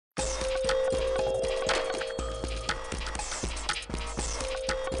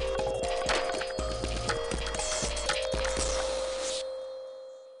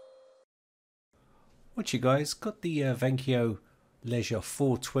What you guys got the Vankyo Leisure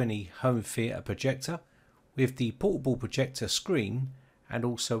 420 home theatre projector with the portable projector screen, and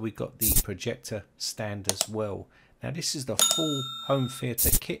also we got the projector stand as well. Now this is the full home theatre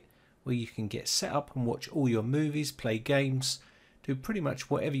kit where you can get set up and watch all your movies, play games, do pretty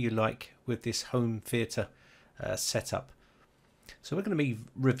much whatever you like with this home theatre setup. So we're going to be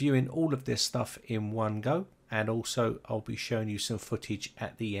reviewing all of this stuff in one go, and also I'll be showing you some footage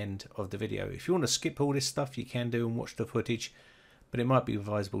at the end of the video. If you want to skip all this stuff you can do and watch the footage, but it might be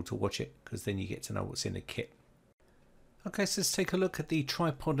advisable to watch it because then you get to know what's in the kit. Okay, so let's take a look at the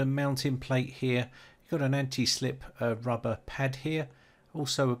tripod and mounting plate here. You've got an anti-slip rubber pad here,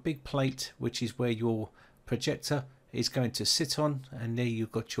 also a big plate which is where your projector is going to sit on, and there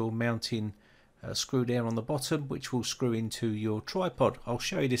you've got your mounting screw there on the bottom which will screw into your tripod. I'll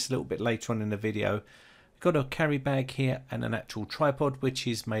show you this a little bit later on in the video. We've got a carry bag here and an actual tripod which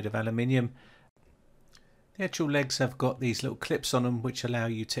is made of aluminium. The actual legs have got these little clips on them which allow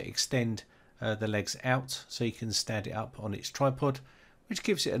you to extend the legs out so you can stand it up on its tripod, which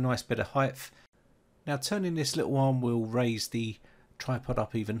gives it a nice bit of height. Now turning this little arm will raise the tripod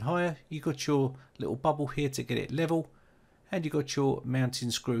up even higher. You've got your little bubble here to get it level, and you've got your mounting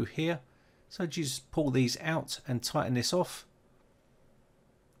screw here. So just pull these out and tighten this off,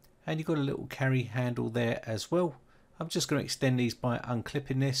 and you've got a little carry handle there as well. I'm just going to extend these by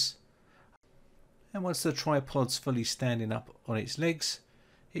unclipping this, and once the tripod's fully standing up on its legs,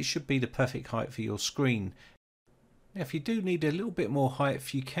 it should be the perfect height for your screen. Now if you do need a little bit more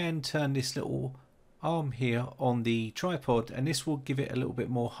height, you can turn this little arm here on the tripod and this will give it a little bit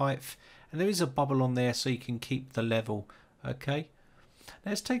more height, and there is a bubble on there so you can keep the level. Okay,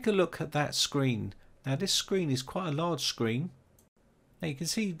 let's take a look at that screen. Now this screen is quite a large screen. Now you can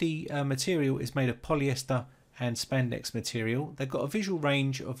see the material is made of polyester and spandex material. They've got a visual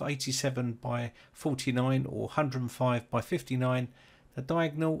range of 87 by 49 or 105 by 59. The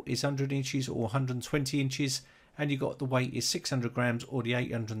diagonal is 100 inches or 120 inches, and you got the weight is 600 grams or the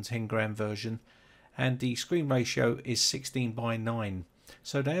 810 gram version, and the screen ratio is 16 by 9.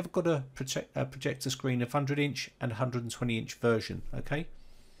 So they have got a projector screen of 100 inch and 120 inch version. Okay,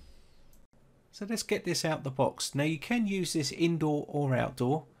 so let's get this out the box. Now you can use this indoor or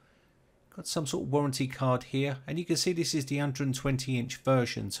outdoor. Got some sort of warranty card here, and you can see this is the 120 inch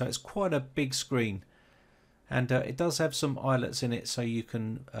version, so it's quite a big screen, and it does have some eyelets in it so you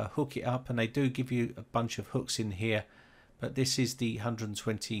can hook it up, and they do give you a bunch of hooks in here, but this is the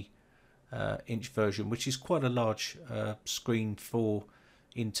 120 inch version, which is quite a large screen for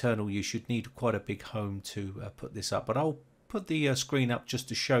internal use. You'd need quite a big home to put this up, but I'll put the screen up just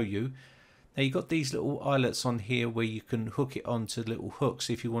to show you. Now you've got these little eyelets on here where you can hook it onto little hooks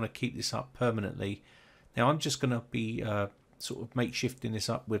if you want to keep this up permanently. Now I'm just going to be sort of makeshifting this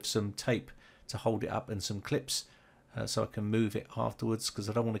up with some tape to hold it up and some clips so I can move it afterwards, because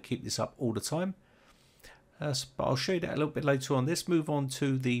I don't want to keep this up all the time. But I'll show you that a little bit later on. Let's move on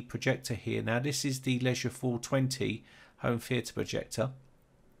to the projector here. Now this is the Leisure 420 home theatre projector,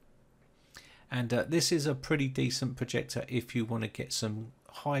 and this is a pretty decent projector if you want to get some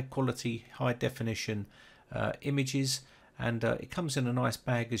high quality, high definition images, and it comes in a nice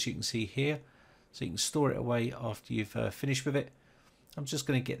bag as you can see here, so you can store it away after you've finished with it. I'm just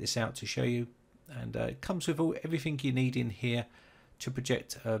going to get this out to show you, and it comes with everything you need in here to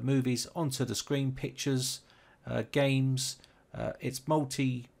project movies onto the screen, pictures, games. It's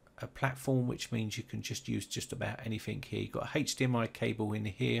multi platform, which means you can just use just about anything here. You've got a HDMI cable in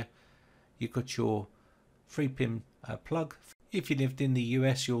here, you've got your 3-pin plug. If you lived in the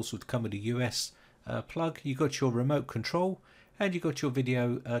US, you also would come with a US plug. You've got your remote control, and you've got your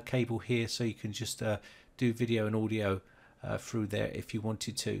video cable here, so you can just do video and audio through there if you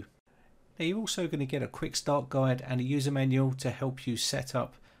wanted to. Now you're also going to get a quick start guide and a user manual to help you set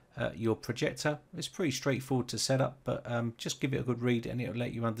up your projector. It's pretty straightforward to set up, but just give it a good read and it'll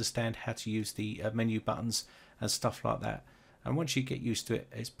let you understand how to use the menu buttons and stuff like that. And once you get used to it,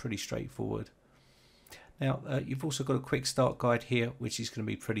 it's pretty straightforward. Now you've also got a quick start guide here, which is going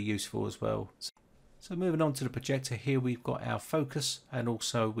to be pretty useful as well. So moving on to the projector here, we've got our focus, and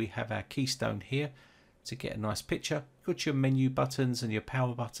also we have our keystone here to get a nice picture. You've got your menu buttons and your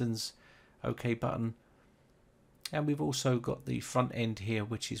power buttons, OK button, and we've also got the front end here,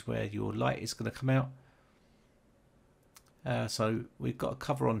 which is where your light is going to come out. So we've got a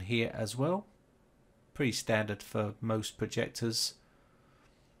cover on here as well, pretty standard for most projectors.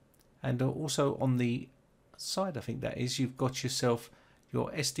 And also on the side, I think that is, you've got yourself your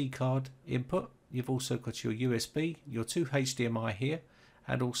SD card input. You've also got your USB, your 2 HDMI here,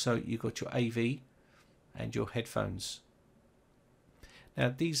 and also you've got your AV and your headphones.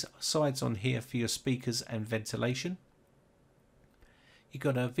 Now these sides on here for your speakers and ventilation. You've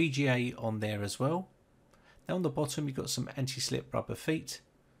got a VGA on there as well. Now on the bottom you've got some anti-slip rubber feet,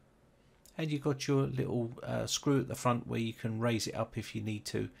 and you've got your little screw at the front where you can raise it up if you need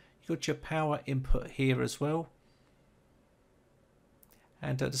to. You've got your power input here as well.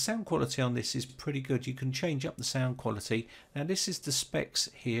 And the sound quality on this is pretty good. You can change up the sound quality. Now this is the specs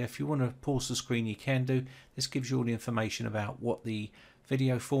here. If you want to pause the screen you can do. This gives you all the information about what the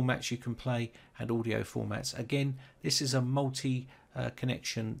video formats you can play and audio formats. Again, this is a multi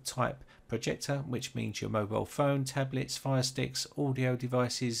connection type projector, which means your mobile phone, tablets, Fire Sticks, audio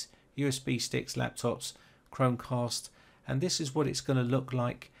devices, USB sticks, laptops, Chromecast, and this is what it's going to look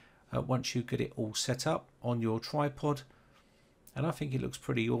like once you get it all set up on your tripod. And I think it looks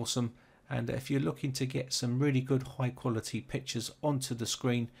pretty awesome. And if you're looking to get some really good high quality pictures onto the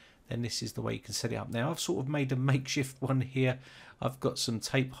screen, then this is the way you can set it up. Now I've sort of made a makeshift one here. I've got some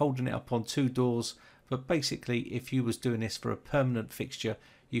tape holding it up on two doors, but basically if you was doing this for a permanent fixture,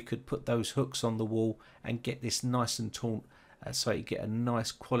 you could put those hooks on the wall and get this nice and taut, so you get a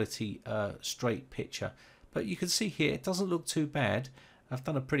nice quality straight picture. But you can see here it doesn't look too bad. I've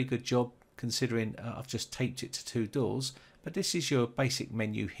done a pretty good job considering I've just taped it to two doors. But this is your basic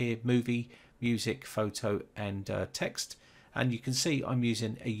menu here: movie, music, photo and text. And you can see I'm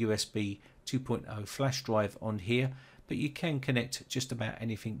using a USB 2.0 flash drive on here, but you can connect just about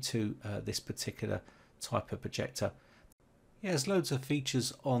anything to this particular type of projector. Yeah, there's loads of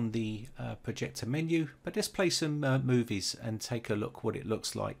features on the projector menu, but let's play some movies and take a look what it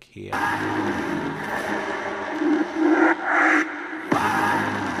looks like here.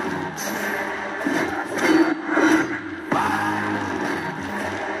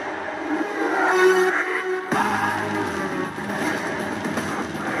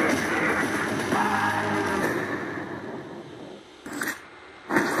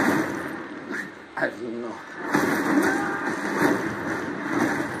 I don't know.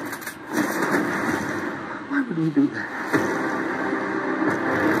 Why would we do that?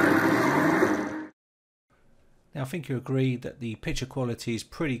 Now I think you agree that the picture quality is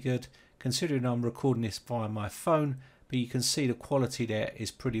pretty good considering I'm recording this via my phone, but you can see the quality there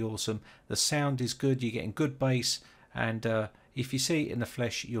is pretty awesome. The sound is good, you're getting good bass, and if you see it in the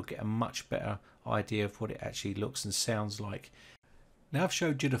flesh you'll get a much better idea of what it actually looks and sounds like. Now I've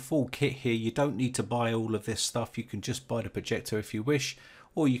showed you the full kit here. You don't need to buy all of this stuff. You can just buy the projector if you wish,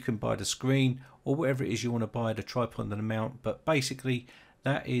 or you can buy the screen or whatever it is you want to buy, the tripod and the mount. But basically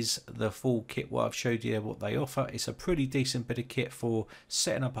that is the full kit what I've showed you, what they offer. It's a pretty decent bit of kit for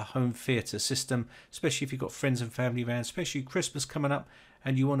setting up a home theatre system, especially if you've got friends and family around, especially Christmas coming up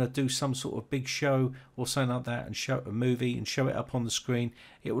and you want to do some sort of big show or something like that and show a movie and show it up on the screen.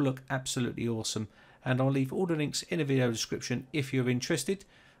 It will look absolutely awesome. And I'll leave all the links in the video description if you're interested.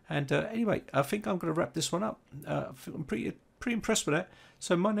 And anyway, I think I'm going to wrap this one up. I'm pretty impressed with that.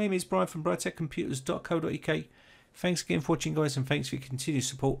 So my name is Brian from brightechcomputers.co.uk. Thanks again for watching, guys, and thanks for your continued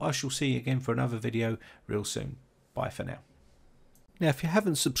support. I shall see you again for another video real soon. Bye for now. Now, if you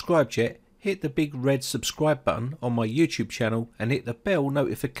haven't subscribed yet, hit the big red subscribe button on my YouTube channel and hit the bell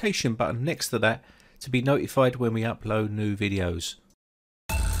notification button next to that to be notified when we upload new videos.